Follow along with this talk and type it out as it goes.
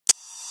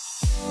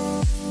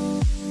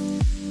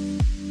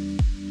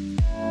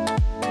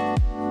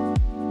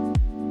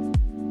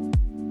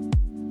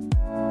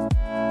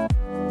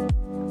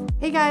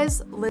Hey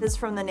guys, Liz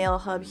from the Nail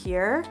Hub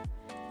here,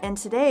 and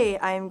today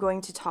I am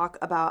going to talk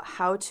about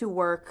how to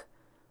work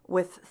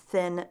with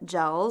thin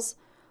gels.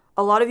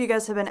 A lot of you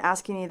guys have been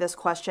asking me this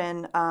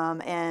question,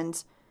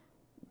 and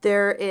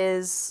there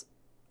is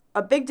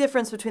a big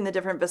difference between the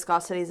different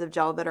viscosities of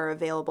gel that are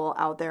available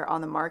out there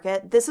on the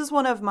market. This is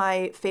one of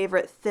my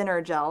favorite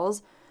thinner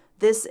gels.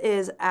 This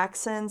is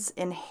Accents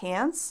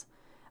Enhance,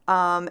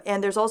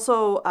 and there's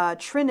also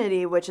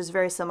Trinity, which is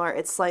very similar.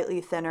 It's slightly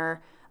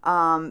thinner.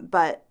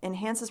 But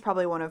Enhance is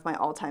probably one of my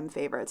all-time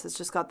favorites. It's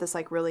just got this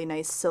like really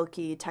nice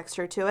silky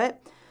texture to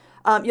it.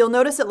 You'll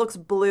notice it looks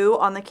blue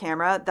on the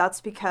camera.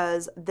 That's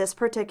because this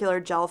particular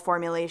gel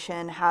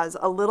formulation has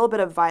a little bit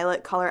of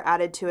violet color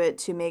added to it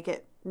to make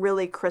it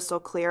really crystal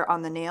clear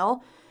on the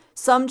nail.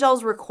 Some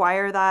gels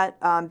require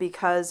that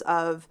because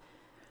of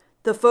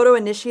the photo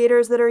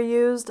initiators that are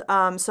used.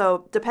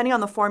 So depending on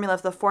the formula,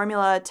 if the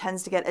formula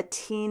tends to get a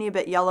teeny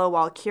bit yellow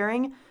while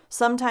curing,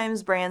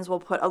 sometimes brands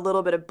will put a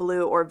little bit of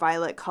blue or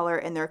violet color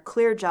in their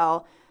clear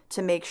gel to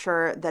make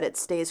sure that it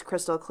stays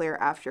crystal clear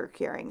after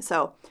curing.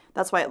 So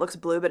that's why it looks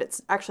blue, but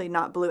it's actually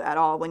not blue at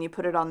all. When you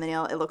put it on the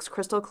nail, it looks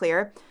crystal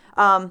clear.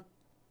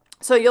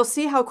 So you'll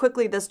see how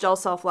quickly this gel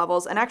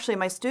self-levels. And actually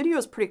my studio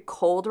is pretty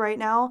cold right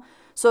now.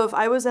 So if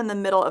I was in the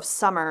middle of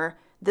summer,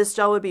 this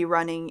gel would be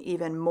running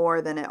even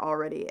more than it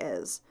already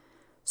is.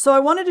 So I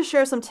wanted to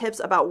share some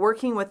tips about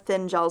working with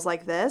thin gels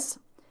like this,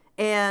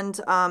 and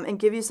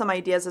give you some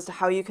ideas as to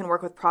how you can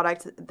work with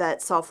product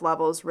that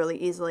self-levels really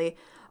easily.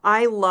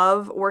 I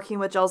love working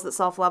with gels that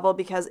self-level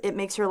because it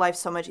makes your life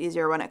so much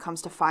easier when it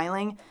comes to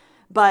filing,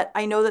 but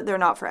I know that they're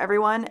not for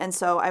everyone, and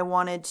so I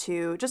wanted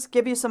to just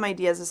give you some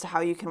ideas as to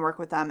how you can work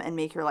with them and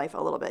make your life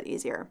a little bit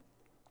easier.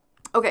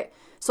 Okay,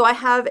 so I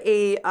have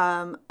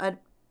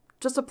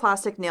just a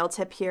plastic nail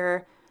tip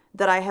here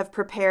that I have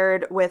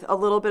prepared with a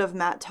little bit of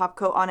matte top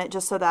coat on it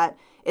just so that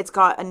it's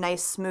got a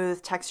nice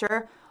smooth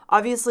texture.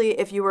 Obviously,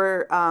 if you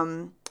were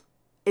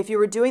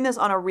doing this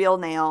on a real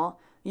nail,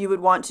 you would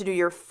want to do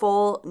your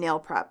full nail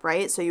prep,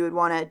 right? So you would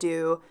want to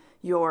do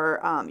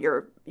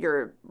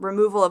your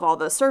removal of all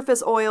the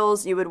surface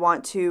oils. You would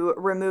want to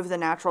remove the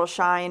natural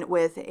shine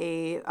with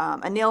a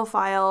nail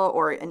file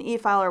or an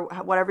e-file or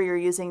whatever you're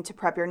using to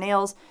prep your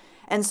nails.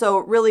 And so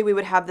really we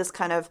would have this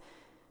kind of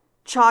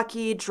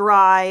chalky,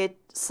 dry,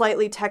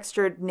 slightly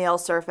textured nail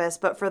surface,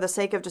 but for the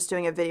sake of just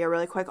doing a video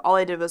really quick, all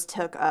I did was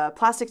took a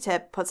plastic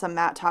tip, put some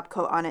matte top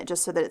coat on it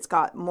just so that it's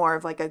got more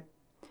of like a,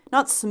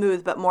 not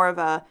smooth, but more of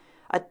a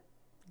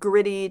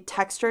gritty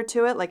texture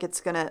to it, like it's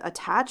gonna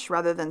attach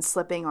rather than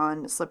slipping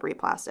on slippery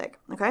plastic,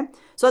 okay?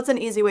 So that's an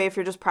easy way if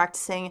you're just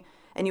practicing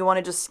and you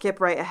wanna just skip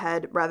right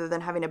ahead rather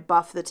than having to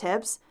buff the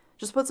tips.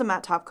 Just put some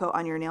matte top coat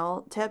on your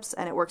nail tips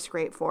and it works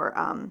great for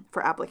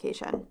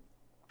application.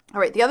 All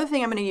right, the other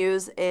thing I'm gonna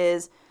use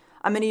is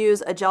I'm going to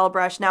use a gel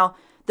brush. Now,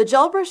 the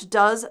gel brush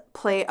does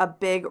play a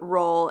big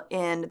role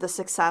in the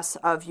success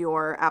of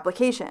your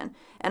application.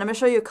 And I'm going to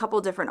show you a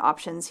couple different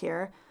options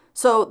here.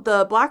 So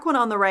the black one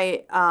on the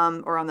right,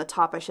 or on the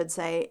top, I should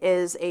say,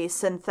 is a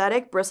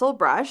synthetic bristle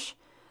brush.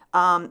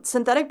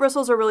 Synthetic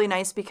bristles are really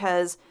nice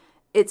because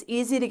it's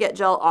easy to get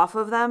gel off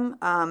of them.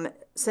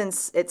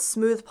 Since it's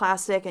smooth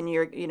plastic and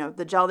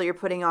the gel that you're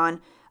putting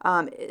on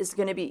is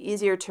going to be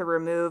easier to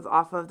remove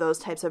off of those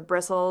types of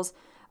bristles.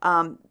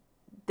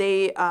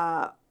 They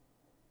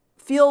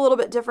feel a little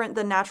bit different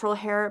than natural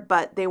hair,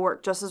 but they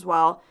work just as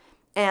well.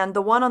 And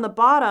the one on the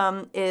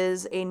bottom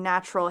is a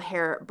natural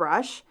hair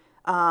brush.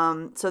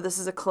 So this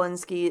is a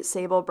Kolinsky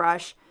Sable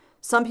brush.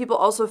 Some people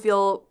also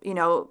feel,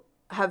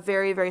 have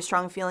very, very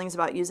strong feelings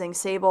about using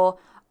Sable.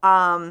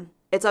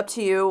 It's up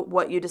to you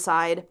what you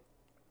decide.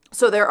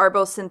 So there are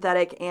both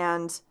synthetic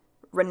and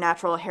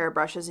natural hair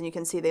brushes, and you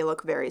can see they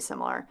look very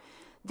similar.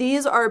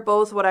 These are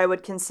both what I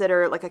would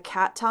consider like a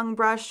cat tongue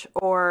brush,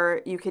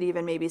 or you could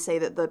even maybe say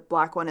that the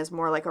black one is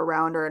more like a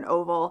round or an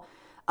oval.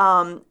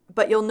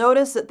 But you'll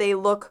notice that they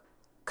look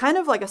kind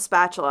of like a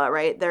spatula,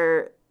 right?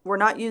 We're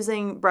not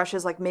using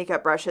brushes like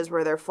makeup brushes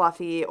where they're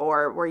fluffy,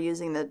 or we're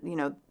using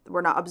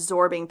we're not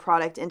absorbing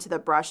product into the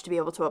brush to be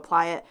able to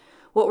apply it.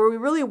 What we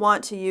really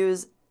want to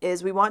use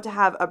is we want to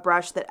have a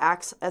brush that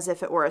acts as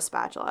if it were a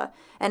spatula.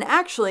 And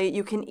actually,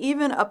 you can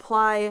even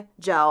apply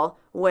gel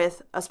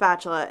with a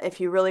spatula if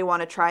you really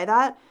want to try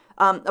that.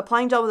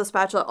 Applying gel with a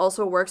spatula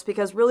also works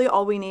because really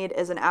all we need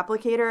is an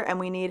applicator, and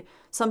we need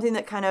something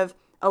that kind of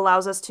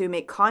allows us to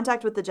make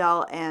contact with the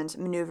gel and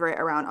maneuver it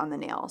around on the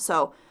nail.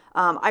 So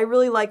I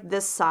really like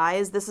this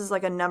size. This is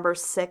like a number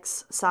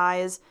 6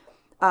 size.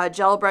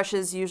 Gel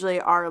brushes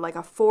usually are like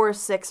a 4,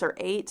 6, or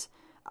 8.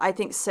 I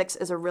think 6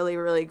 is a really,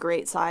 really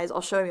great size.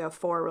 I'll show you a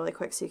 4 really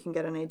quick so you can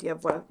get an idea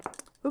of what,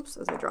 oops,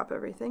 as I drop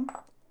everything.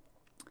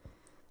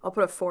 I'll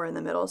put a 4 in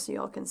the middle so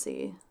y'all can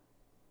see.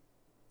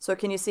 So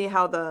can you see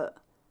how the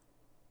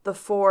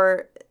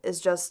 4 is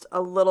just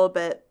a little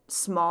bit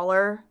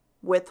smaller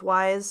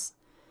width-wise?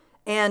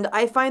 And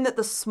I find that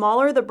the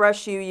smaller the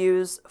brush you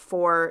use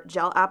for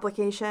gel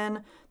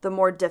application, the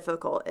more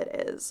difficult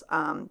it is.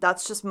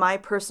 That's just my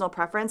personal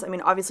preference. I mean,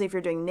 obviously, if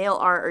you're doing nail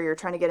art or you're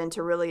trying to get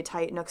into really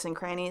tight nooks and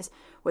crannies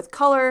with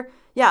color,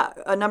 yeah,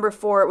 a number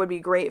 4 would be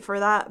great for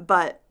that.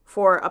 But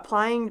for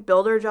applying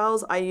builder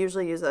gels, I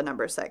usually use a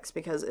number 6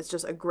 because it's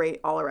just a great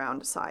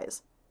all-around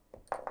size.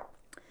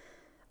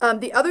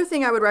 The other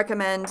thing I would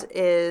recommend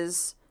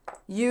is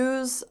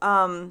use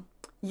one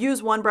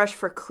brush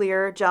for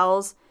clear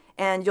gels.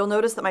 And you'll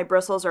notice that my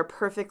bristles are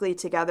perfectly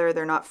together.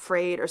 They're not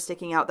frayed or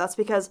sticking out. That's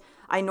because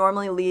I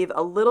normally leave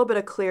a little bit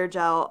of clear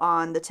gel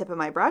on the tip of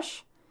my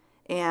brush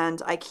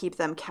and I keep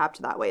them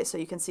capped that way. So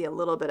you can see a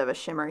little bit of a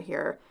shimmer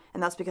here,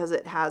 and that's because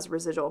it has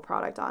residual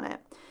product on it.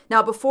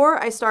 Now,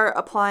 before I start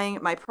applying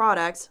my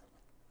product,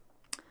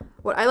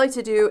 what I like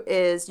to do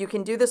is, you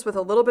can do this with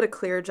a little bit of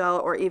clear gel,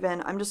 or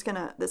even,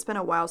 it's been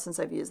a while since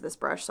I've used this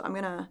brush, so I'm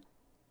gonna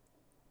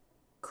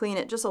clean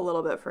it just a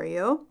little bit for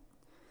you.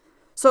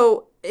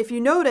 So if you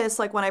notice,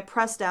 like when I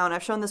press down,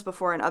 I've shown this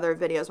before in other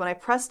videos, when I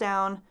press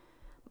down,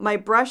 my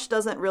brush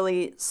doesn't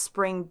really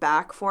spring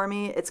back for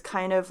me. It's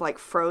kind of like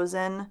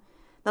frozen.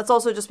 That's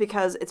also just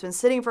because it's been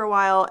sitting for a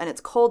while and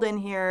it's cold in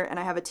here and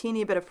I have a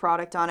teeny bit of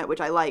product on it,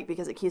 which I like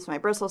because it keeps my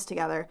bristles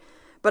together.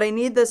 But I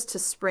need this to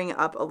spring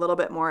up a little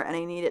bit more and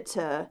I need it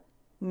to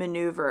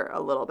maneuver a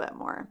little bit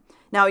more.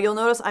 Now you'll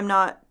notice I'm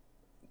not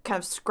kind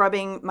of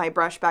scrubbing my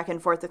brush back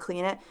and forth to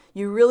clean it.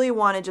 You really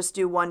want to just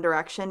do one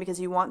direction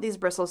because you want these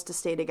bristles to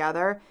stay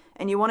together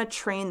and you want to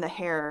train the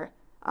hair,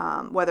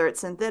 whether it's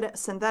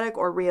synthetic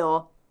or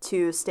real,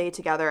 to stay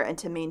together and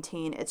to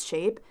maintain its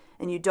shape.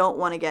 And you don't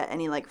want to get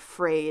any like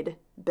frayed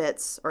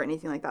bits or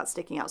anything like that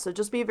sticking out. So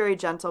just be very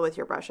gentle with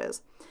your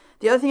brushes.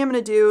 The other thing I'm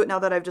going to do, now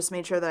that I've just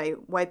made sure that I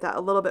wipe that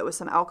a little bit with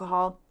some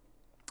alcohol,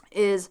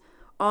 is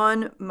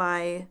on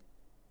my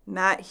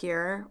mat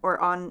here,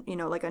 or on, you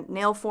know, like a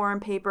nail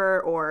form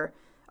paper, or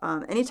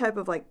any type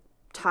of like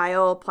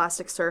tile,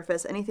 plastic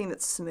surface, anything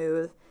that's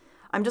smooth,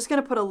 I'm just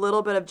going to put a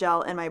little bit of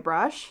gel in my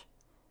brush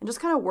and just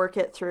kind of work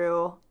it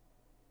through.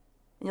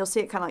 And you'll see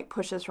it kind of like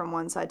pushes from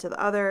one side to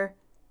the other.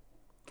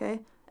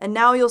 Okay. And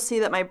now you'll see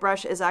that my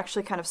brush is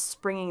actually kind of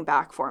springing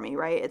back for me,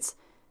 right?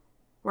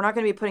 We're not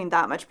going to be putting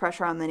that much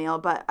pressure on the nail,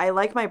 but I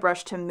like my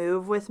brush to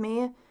move with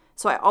me.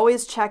 So I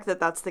always check that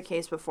that's the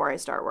case before I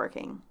start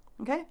working.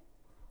 Okay.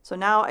 So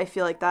now I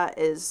feel like that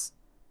is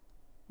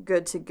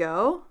good to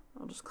go.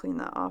 I'll just clean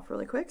that off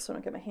really quick so I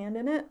don't get my hand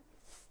in it.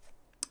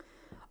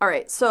 All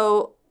right,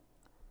 so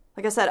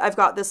like I said, I've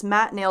got this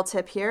matte nail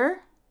tip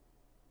here.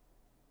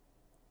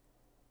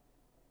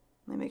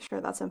 Let me make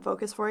sure that's in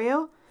focus for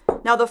you.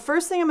 Now the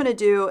first thing I'm going to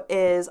do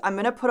is I'm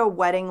going to put a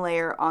wetting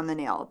layer on the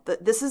nail.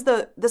 This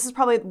is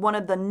probably one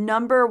of the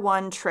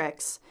 #1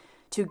 tricks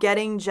to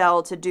getting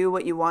gel to do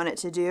what you want it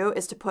to do,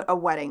 is to put a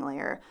wetting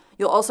layer.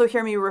 You'll also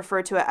hear me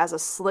refer to it as a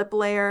slip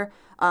layer.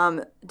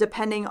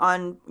 Depending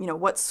on, you know,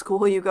 what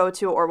school you go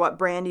to or what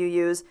brand you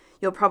use,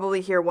 you'll probably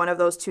hear one of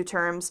those two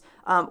terms,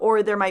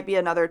 or there might be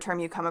another term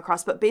you come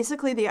across. But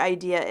basically the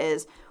idea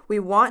is we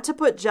want to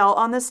put gel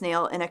on this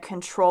nail in a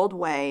controlled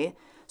way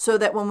so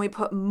that when we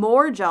put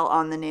more gel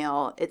on the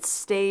nail, it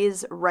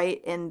stays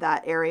right in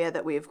that area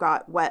that we've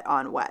got wet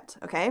on wet,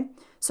 okay?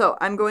 So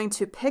I'm going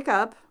to pick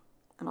up,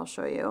 and I'll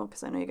show you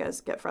because I know you guys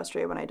get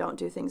frustrated when I don't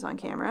do things on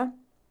camera.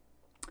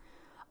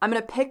 I'm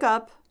going to pick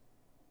up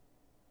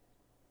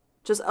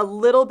just a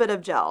little bit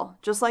of gel,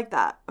 just like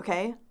that,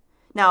 okay?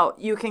 Now,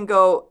 you can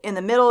go in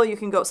the middle, you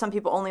can go, some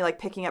people only like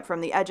picking up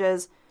from the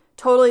edges.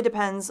 Totally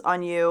depends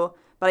on you,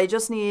 but I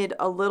just need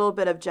a little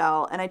bit of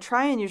gel, and I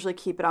try and usually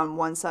keep it on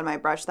one side of my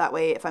brush. That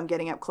way, if I'm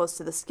getting up close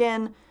to the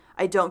skin,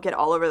 I don't get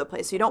all over the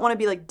place. So you don't want to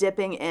be like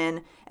dipping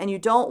in, and you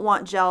don't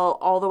want gel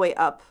all the way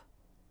up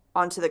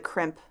onto the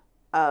crimp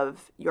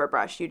of your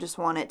brush. You just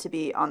want it to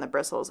be on the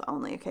bristles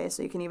only, okay?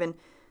 So you can even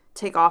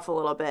take off a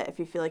little bit if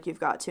you feel like you've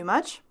got too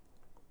much.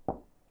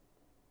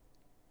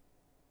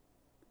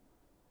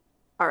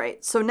 All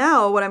right, so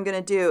now what I'm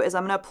gonna do is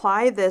I'm gonna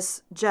apply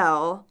this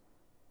gel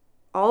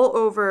all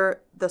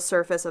over the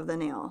surface of the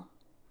nail.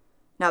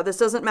 Now, this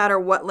doesn't matter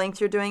what length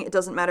you're doing. It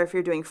doesn't matter if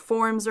you're doing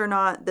forms or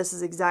not. This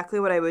is exactly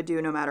what I would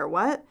do no matter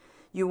what.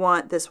 You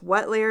want this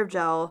wet layer of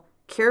gel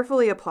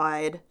carefully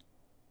applied.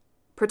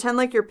 Pretend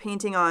like you're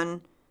painting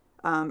on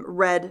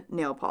red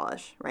nail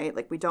polish, right?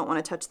 Like we don't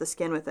want to touch the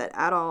skin with it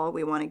at all.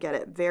 We want to get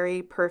it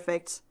very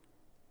perfect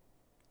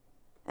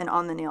and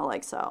on the nail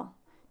like so.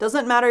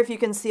 Doesn't matter if you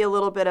can see a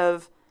little bit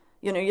of,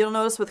 you know, you'll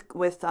notice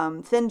with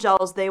thin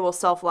gels, they will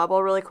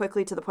self-level really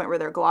quickly to the point where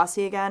they're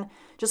glossy again.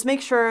 Just make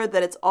sure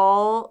that it's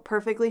all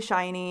perfectly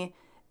shiny,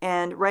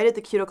 and right at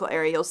the cuticle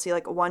area, you'll see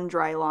like one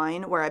dry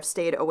line where I've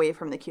stayed away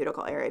from the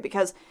cuticle area.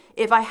 Because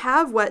if I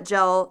have wet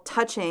gel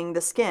touching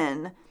the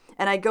skin,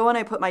 and I go and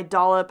I put my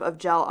dollop of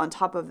gel on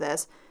top of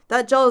this,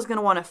 that gel is going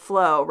to want to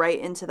flow right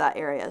into that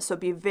area. So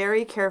be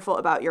very careful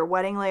about your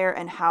wetting layer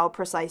and how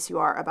precise you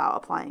are about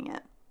applying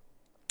it.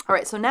 All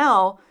right, so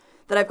now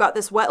that I've got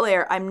this wet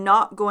layer, I'm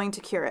not going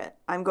to cure it.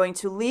 I'm going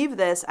to leave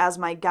this as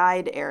my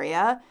guide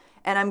area,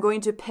 and I'm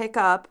going to pick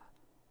up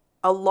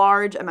a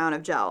large amount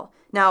of gel.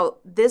 Now,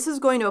 this is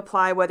going to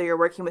apply whether you're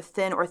working with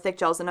thin or thick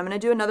gels, and I'm going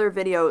to do another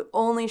video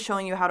only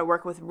showing you how to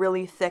work with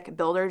really thick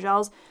builder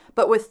gels.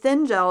 But with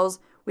thin gels,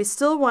 we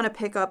still want to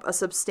pick up a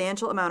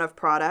substantial amount of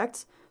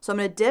product. So I'm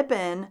going to dip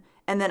in,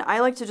 and then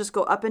I like to just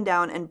go up and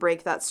down and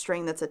break that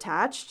string that's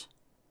attached.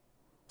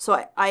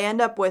 So I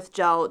end up with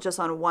gel just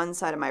on one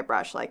side of my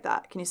brush like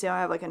that. Can you see how I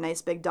have like a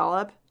nice big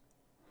dollop?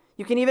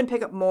 You can even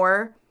pick up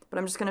more, but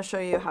I'm just going to show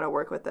you how to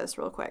work with this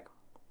real quick.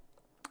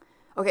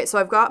 Okay, so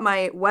I've got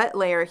my wet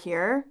layer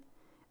here.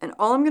 And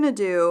all I'm going to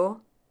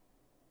do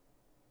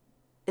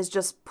is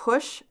just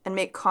push and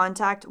make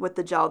contact with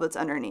the gel that's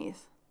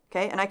underneath.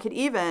 Okay, and I could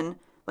even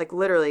like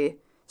literally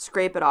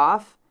scrape it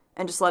off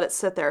and just let it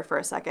sit there for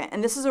a second.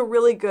 And this is a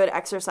really good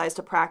exercise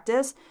to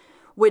practice,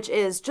 which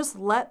is just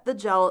let the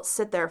gel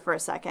sit there for a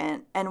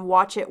second and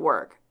watch it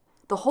work.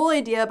 The whole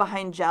idea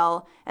behind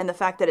gel and the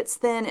fact that it's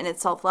thin and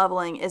it's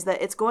self-leveling is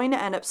that it's going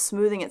to end up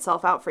smoothing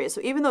itself out for you.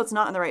 So even though it's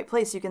not in the right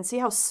place, you can see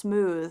how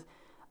smooth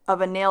of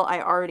a nail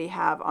I already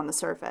have on the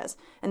surface.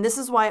 And this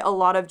is why a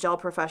lot of gel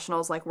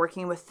professionals like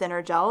working with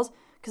thinner gels,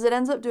 because it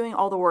ends up doing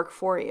all the work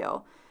for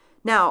you.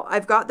 Now,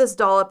 I've got this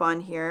dollop on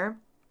here.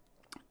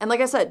 And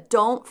like I said,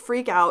 don't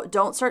freak out.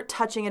 Don't start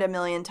touching it a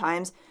million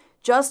times.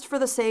 Just for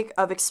the sake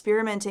of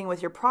experimenting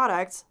with your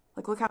product,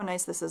 like look how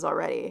nice this is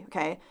already,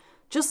 okay?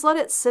 Just let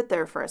it sit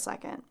there for a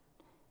second.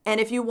 And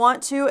if you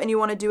want to and you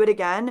want to do it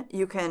again,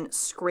 you can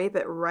scrape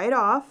it right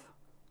off.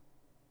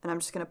 And I'm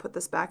just going to put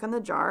this back in the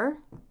jar.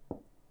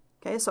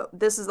 Okay, so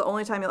this is the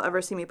only time you'll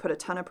ever see me put a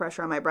ton of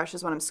pressure on my brush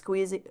is when I'm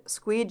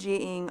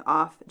squeegeeing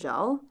off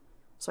gel.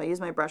 So I use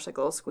my brush like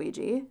a little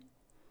squeegee.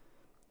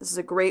 This is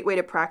a great way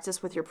to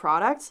practice with your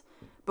product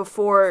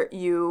before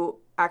you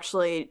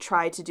actually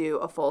try to do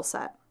a full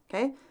set.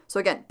 Okay,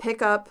 so again,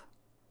 pick up,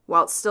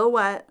 while it's still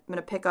wet, I'm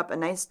gonna pick up a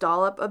nice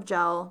dollop of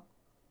gel.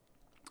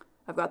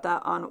 I've got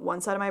that on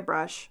one side of my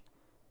brush.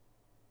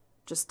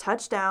 Just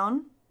touch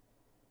down,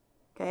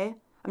 okay?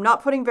 I'm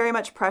not putting very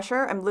much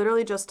pressure. I'm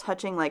literally just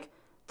touching like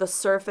the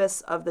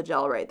surface of the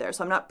gel right there.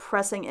 So I'm not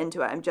pressing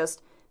into it. I'm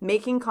just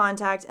making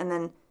contact, and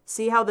then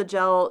see how the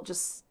gel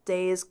just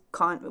stays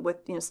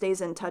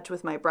stays in touch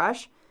with my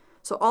brush.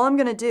 So all I'm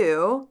going to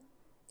do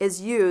is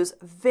use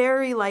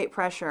very light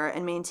pressure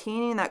and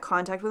maintaining that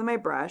contact with my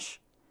brush.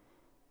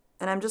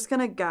 And I'm just going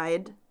to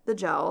guide the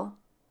gel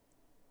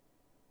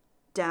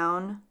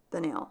down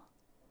the nail.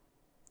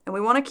 And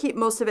we want to keep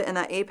most of it in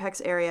that apex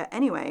area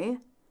anyway.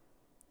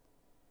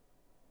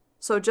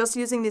 So just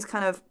using these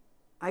kind of,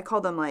 I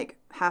call them like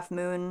half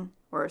moon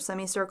or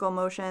semicircle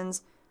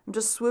motions. I'm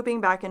just swooping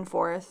back and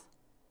forth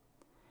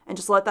and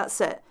just let that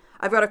sit.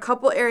 I've got a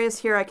couple areas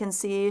here I can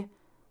see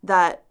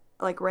that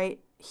like right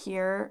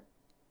here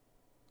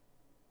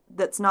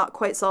that's not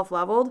quite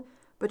self-leveled,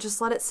 but just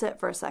let it sit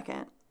for a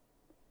second.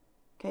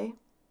 Okay,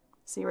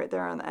 see right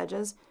there on the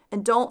edges.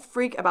 And don't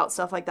freak about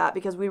stuff like that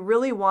because we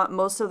really want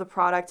most of the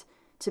product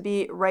to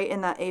be right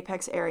in that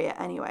apex area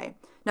anyway.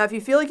 Now, if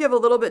you feel like you have a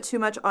little bit too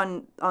much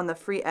on the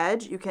free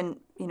edge, you can,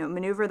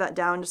 maneuver that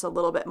down just a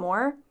little bit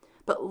more,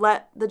 but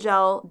let the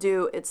gel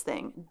do its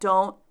thing.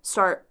 Don't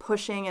start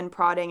pushing and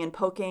prodding and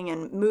poking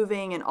and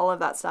moving and all of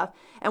that stuff.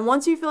 And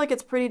once you feel like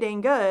it's pretty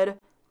dang good,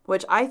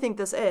 which I think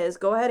this is,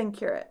 go ahead and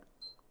cure it.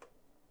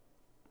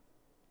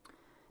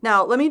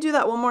 Now, let me do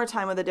that one more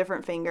time with a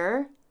different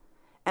finger,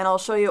 and I'll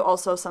show you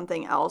also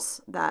something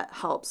else that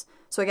helps.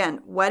 So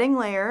again, wetting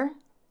layer,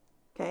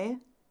 okay?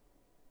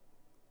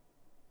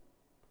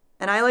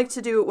 And I like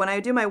to do, when I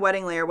do my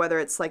wetting layer, whether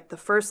it's like the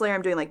first layer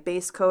I'm doing like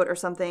base coat or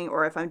something,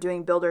 or if I'm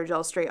doing builder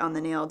gel straight on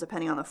the nail,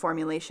 depending on the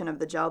formulation of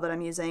the gel that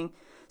I'm using.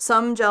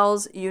 Some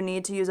gels you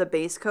need to use a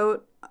base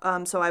coat,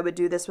 so I would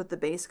do this with the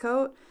base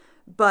coat.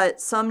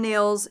 But some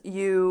nails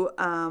you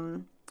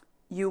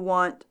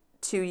want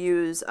to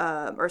use,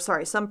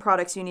 some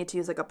products you need to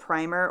use like a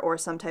primer or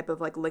some type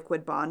of like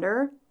liquid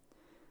bonder.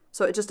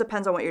 So it just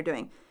depends on what you're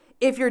doing.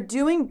 If you're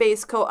doing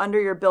base coat under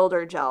your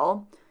builder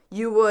gel,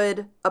 you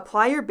would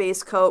apply your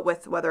base coat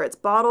with whether it's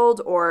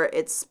bottled or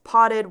it's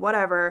potted,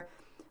 whatever.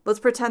 Let's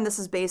pretend this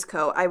is base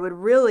coat. I would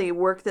really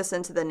work this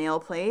into the nail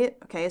plate,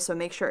 okay? So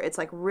make sure it's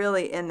like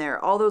really in there.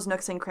 All those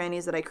nooks and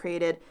crannies that I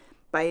created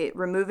by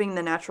removing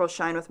the natural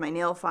shine with my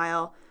nail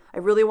file, I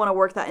really want to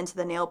work that into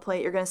the nail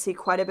plate. You're going to see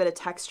quite a bit of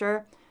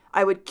texture.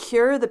 I would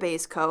cure the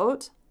base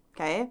coat,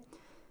 okay?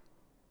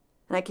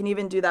 And I can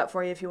even do that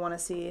for you if you want to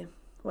see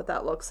what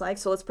that looks like.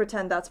 So let's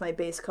pretend that's my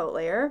base coat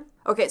layer.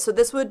 Okay, so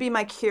this would be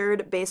my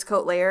cured base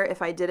coat layer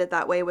if I did it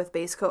that way with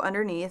base coat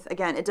underneath.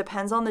 Again, it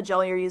depends on the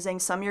gel you're using.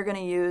 Some you're going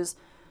to use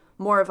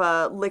more of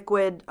a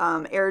liquid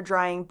air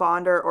drying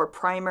bonder or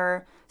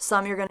primer.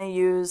 Some you're going to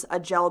use a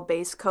gel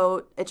base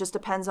coat. It just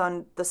depends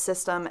on the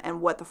system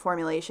and what the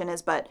formulation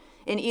is. But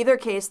in either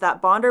case,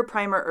 that bonder,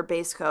 primer, or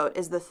base coat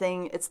is the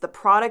thing. It's the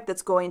product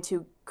that's going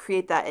to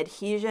create that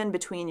adhesion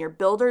between your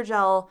builder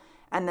gel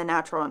and the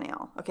natural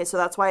nail. Okay, so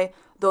that's why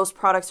those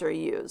products are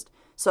used.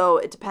 So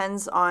it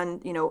depends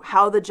on,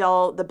 how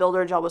the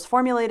builder gel was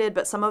formulated,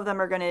 but some of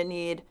them are going to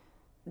need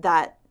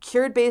that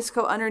cured base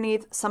coat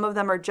underneath. Some of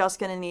them are just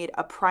going to need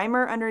a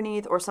primer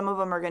underneath, or some of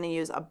them are going to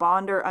use a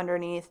bonder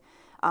underneath.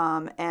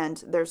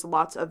 And there's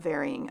lots of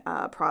varying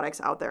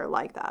products out there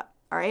like that.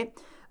 All right.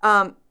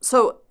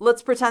 So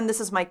let's pretend this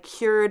is my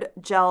cured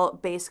gel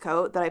base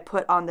coat that I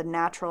put on the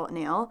natural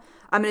nail.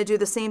 I'm going to do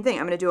the same thing.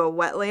 I'm going to do a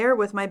wet layer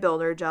with my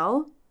builder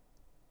gel.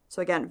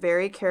 So again,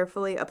 very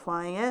carefully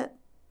applying it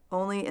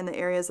only in the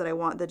areas that I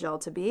want the gel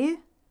to be.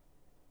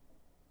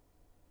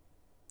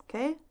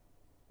 Okay.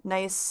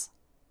 Nice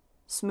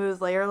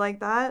smooth layer like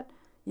that.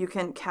 You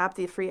can cap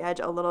the free edge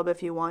a little bit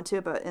if you want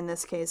to, but in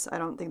this case, I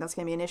don't think that's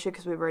going to be an issue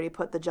because we've already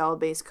put the gel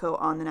base coat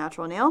on the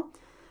natural nail.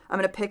 I'm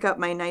going to pick up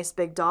my nice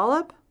big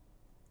dollop.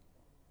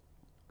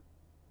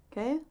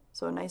 Okay,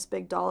 so a nice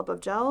big dollop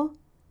of gel,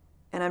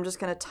 and I'm just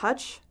going to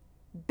touch,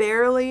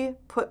 barely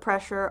put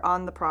pressure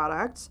on the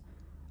product.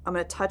 I'm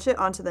going to touch it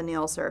onto the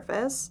nail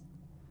surface,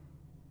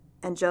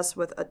 and just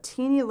with a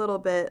teeny little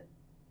bit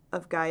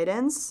of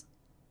guidance,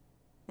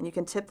 and you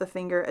can tip the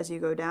finger as you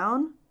go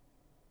down,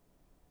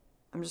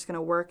 I'm just going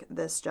to work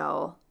this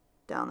gel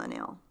down the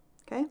nail,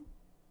 okay?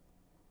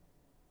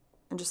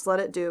 And just let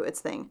it do its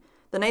thing.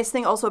 The nice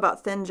thing also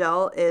about thin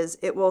gel is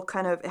it will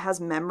it has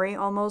memory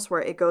almost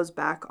where it goes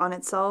back on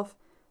itself.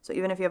 So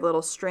even if you have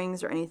little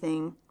strings or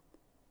anything,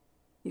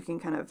 you can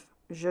kind of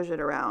zhuzh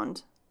it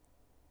around.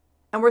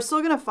 And we're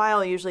still going to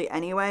file usually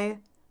anyway.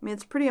 I mean,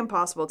 it's pretty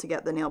impossible to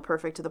get the nail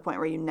perfect to the point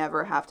where you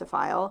never have to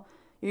file.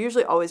 You're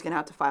usually always going to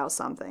have to file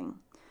something.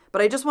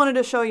 But I just wanted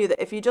to show you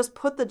that if you just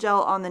put the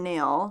gel on the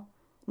nail,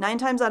 9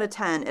 times out of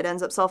 10, it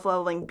ends up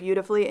self-leveling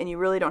beautifully and you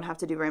really don't have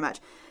to do very much.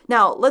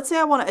 Now, let's say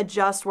I want to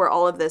adjust where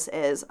all of this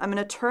is. I'm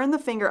going to turn the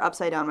finger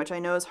upside down, which I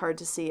know is hard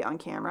to see on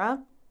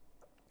camera.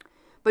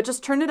 But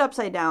just turn it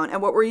upside down.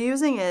 And what we're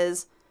using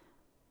is,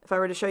 if I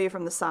were to show you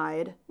from the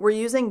side, we're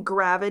using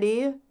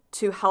gravity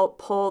to help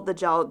pull the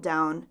gel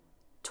down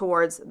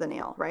towards the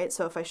nail, right?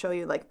 So if I show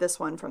you like this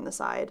one from the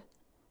side,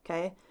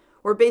 okay,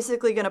 we're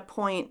basically going to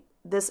point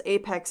this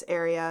apex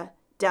area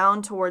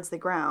down towards the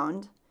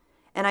ground.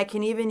 And I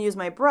can even use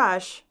my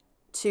brush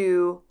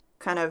to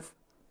kind of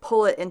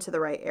pull it into the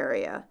right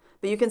area.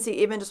 But you can see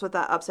even just with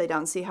that upside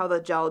down, see how the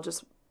gel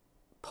just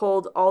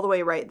pulled all the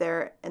way right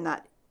there in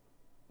that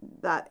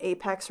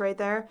apex right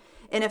there.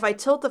 And if I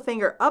tilt the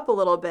finger up a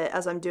little bit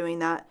as I'm doing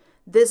that,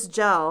 this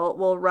gel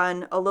will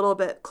run a little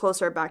bit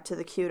closer back to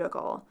the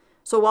cuticle.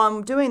 So while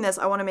I'm doing this,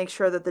 I want to make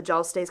sure that the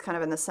gel stays kind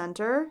of in the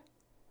center.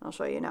 I'll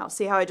show you now.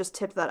 See how I just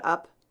tipped that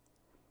up?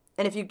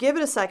 And if you give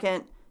it a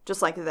second,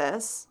 just like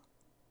this,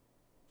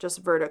 just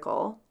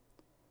vertical,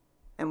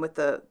 and with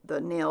the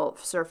nail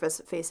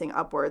surface facing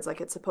upwards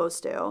like it's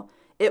supposed to,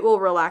 it will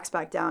relax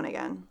back down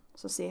again.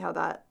 So see how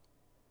that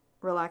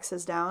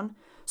relaxes down?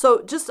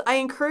 So I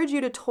encourage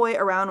you to toy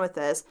around with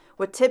this,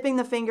 with tipping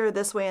the finger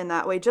this way and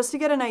that way, just to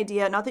get an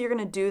idea. Not that you're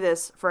going to do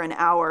this for an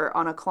hour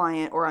on a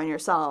client or on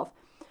yourself,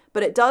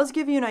 but it does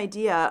give you an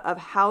idea of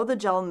how the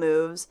gel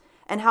moves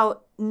and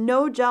how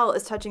no gel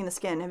is touching the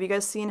skin. Have you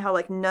guys seen how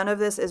like none of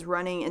this is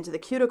running into the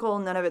cuticle,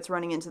 none of it's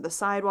running into the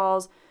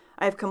sidewalls?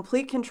 I have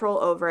complete control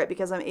over it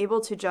because I'm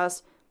able to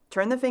just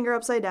turn the finger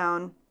upside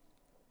down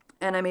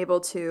and I'm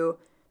able to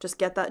just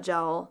get that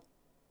gel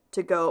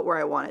to go where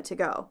I want it to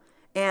go.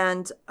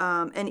 And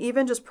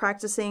even just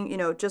practicing,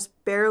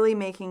 just barely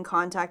making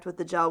contact with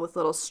the gel with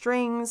little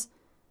strings,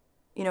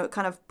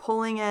 kind of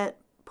pulling it,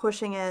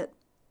 pushing it,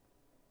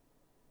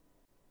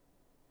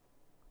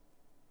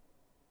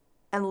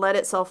 and let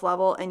it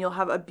self-level, and you'll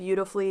have a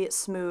beautifully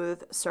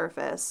smooth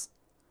surface.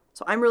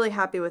 So I'm really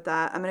happy with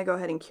that. I'm going to go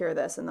ahead and cure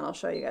this, and then I'll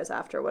show you guys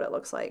after what it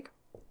looks like.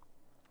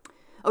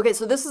 Okay,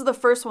 so this is the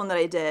first one that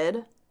I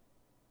did.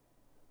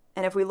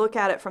 And if we look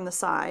at it from the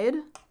side,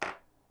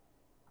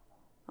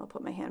 I'll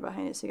put my hand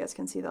behind it so you guys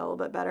can see that a little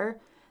bit better.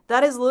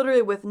 That is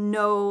literally with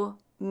no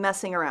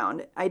messing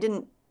around. I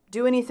didn't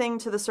do anything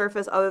to the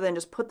surface other than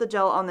just put the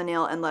gel on the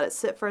nail and let it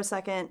sit for a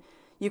second.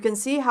 You can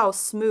see how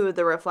smooth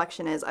the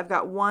reflection is. I've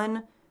got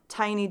one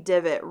tiny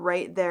divot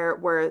right there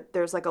where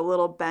there's like a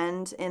little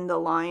bend in the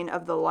line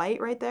of the light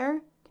right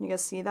there. Can you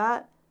guys see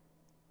that?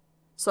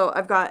 So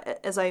I've got,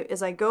 as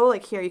I go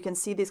like here, you can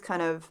see these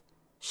kind of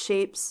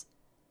shapes.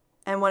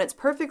 And when it's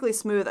perfectly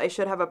smooth, I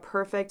should have a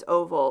perfect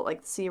oval.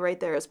 Like, see right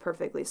there is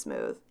perfectly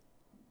smooth.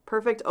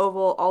 Perfect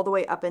oval all the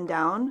way up and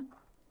down.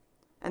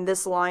 And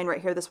this line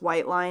right here, this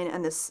white line,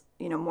 and this,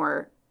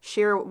 more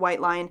sheer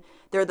white line,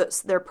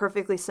 they're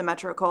perfectly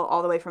symmetrical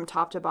all the way from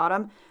top to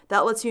bottom.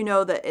 That lets you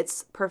know that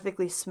it's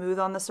perfectly smooth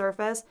on the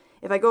surface.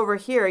 If I go over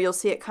here, you'll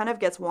see it kind of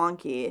gets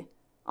wonky,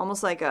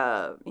 almost like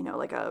a,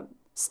 like a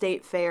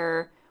state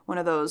fair, one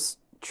of those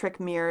trick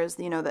mirrors,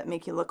 that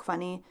make you look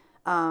funny.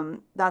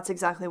 That's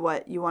exactly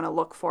what you want to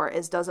look for,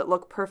 is does it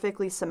look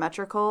perfectly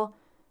symmetrical?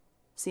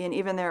 See, and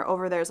even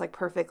over there is like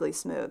perfectly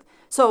smooth.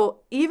 So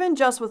even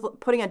just with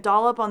putting a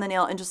dollop on the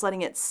nail and just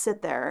letting it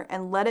sit there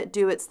and let it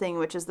do its thing,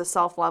 which is the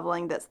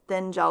self-leveling that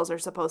thin gels are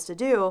supposed to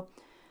do,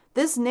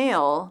 this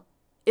nail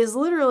is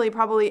literally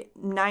probably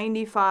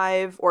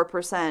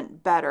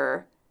 95%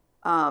 better,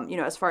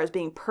 as far as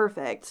being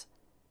perfect.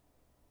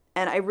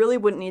 And I really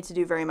wouldn't need to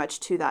do very much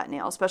to that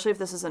nail, especially if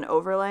this is an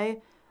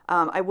overlay.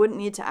 I wouldn't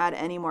need to add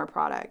any more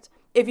product.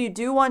 If you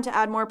do want to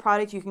add more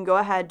product, you can go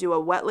ahead, do a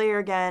wet layer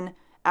again,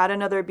 add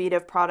another bead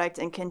of product,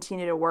 and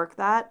continue to work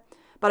that.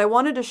 But I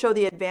wanted to show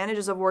the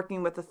advantages of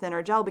working with a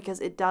thinner gel because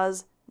it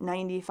does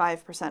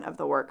 95% of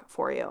the work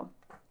for you.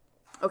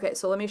 Okay,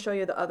 so let me show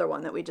you the other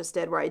one that we just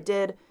did where I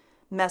did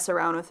mess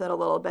around with it a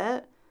little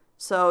bit.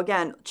 So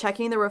again,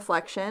 checking the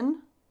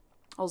reflection.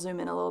 I'll zoom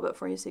in a little bit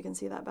for you so you can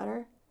see that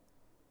better.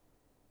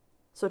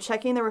 So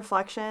checking the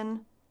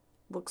reflection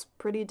looks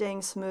pretty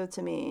dang smooth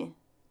to me.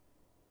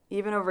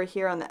 Even over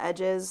here on the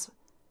edges,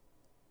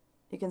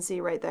 you can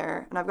see right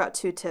there. And I've got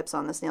 2 tips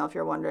on this nail if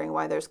you're wondering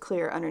why there's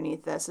clear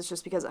underneath this. It's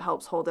just because it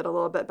helps hold it a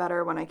little bit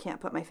better when I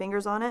can't put my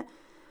fingers on it.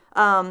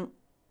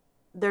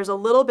 There's a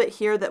little bit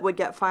here that would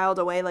get filed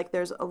away, like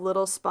there's a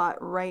little spot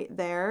right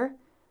there.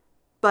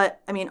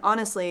 But I mean,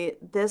 honestly,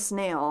 this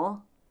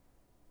nail,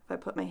 if I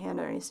put my hand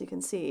underneath so you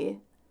can see,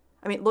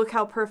 I mean, look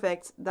how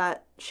perfect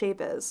that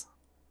shape is.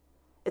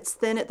 It's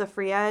thin at the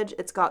free edge.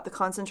 It's got the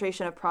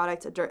concentration of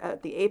product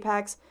at the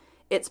apex.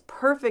 It's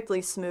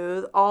perfectly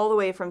smooth all the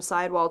way from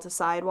sidewall to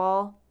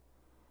sidewall.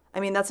 I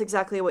mean, that's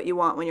exactly what you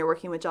want when you're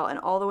working with gel, and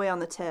all the way on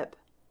the tip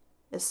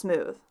is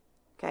smooth,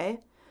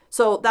 okay?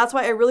 So that's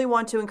why I really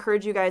want to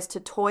encourage you guys to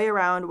toy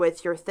around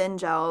with your thin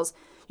gels.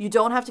 You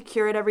don't have to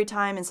cure it every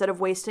time. Instead of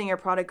wasting your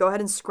product, go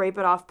ahead and scrape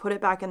it off, put it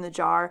back in the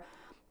jar,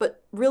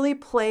 but really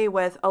play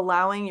with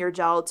allowing your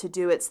gel to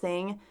do its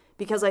thing,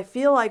 because I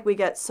feel like we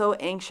get so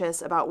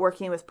anxious about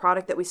working with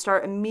product that we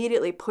start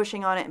immediately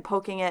pushing on it and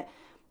poking it.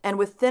 And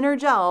with thinner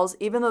gels,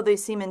 even though they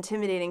seem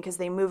intimidating because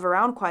they move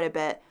around quite a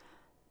bit,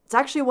 it's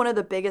actually one of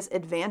the biggest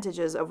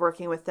advantages of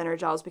working with thinner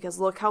gels, because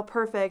look how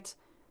perfect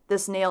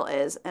this nail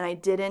is, and I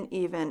didn't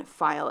even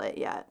file it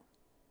yet.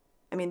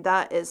 I mean,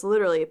 that is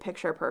literally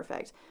picture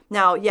perfect.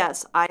 Now,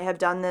 yes, I have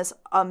done this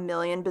a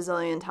million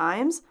bazillion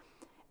times,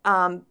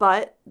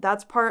 but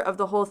that's part of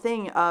the whole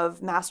thing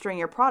of mastering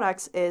your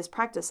products is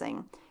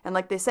practicing. And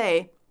like they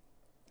say,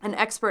 an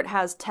expert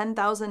has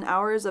 10,000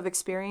 hours of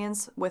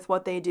experience with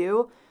what they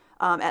do,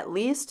 at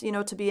least, you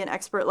know, to be an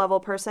expert level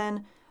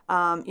person.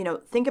 You know,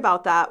 think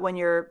about that when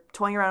you're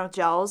toying around with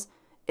gels.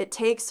 It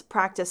takes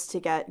practice to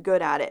get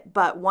good at it.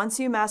 But once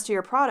you master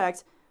your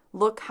product,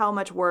 look how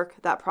much work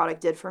that product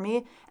did for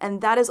me.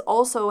 And that is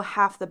also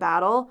half the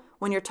battle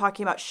when you're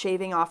talking about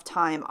shaving off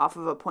time off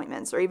of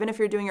appointments, or even if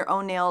you're doing your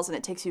own nails and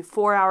it takes you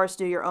 4 hours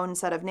to do your own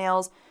set of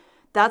nails.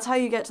 That's how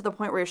you get to the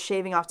point where you're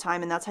shaving off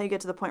time, and that's how you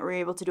get to the point where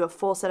you're able to do a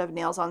full set of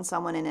nails on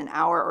someone in an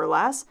hour or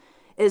less,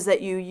 is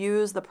that you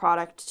use the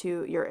product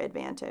to your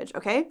advantage,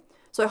 okay?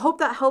 So I hope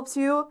that helps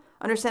you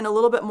understand a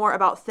little bit more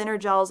about thinner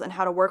gels and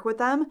how to work with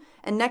them.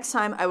 And next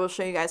time I will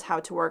show you guys how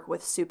to work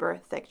with super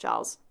thick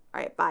gels.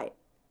 All right, bye.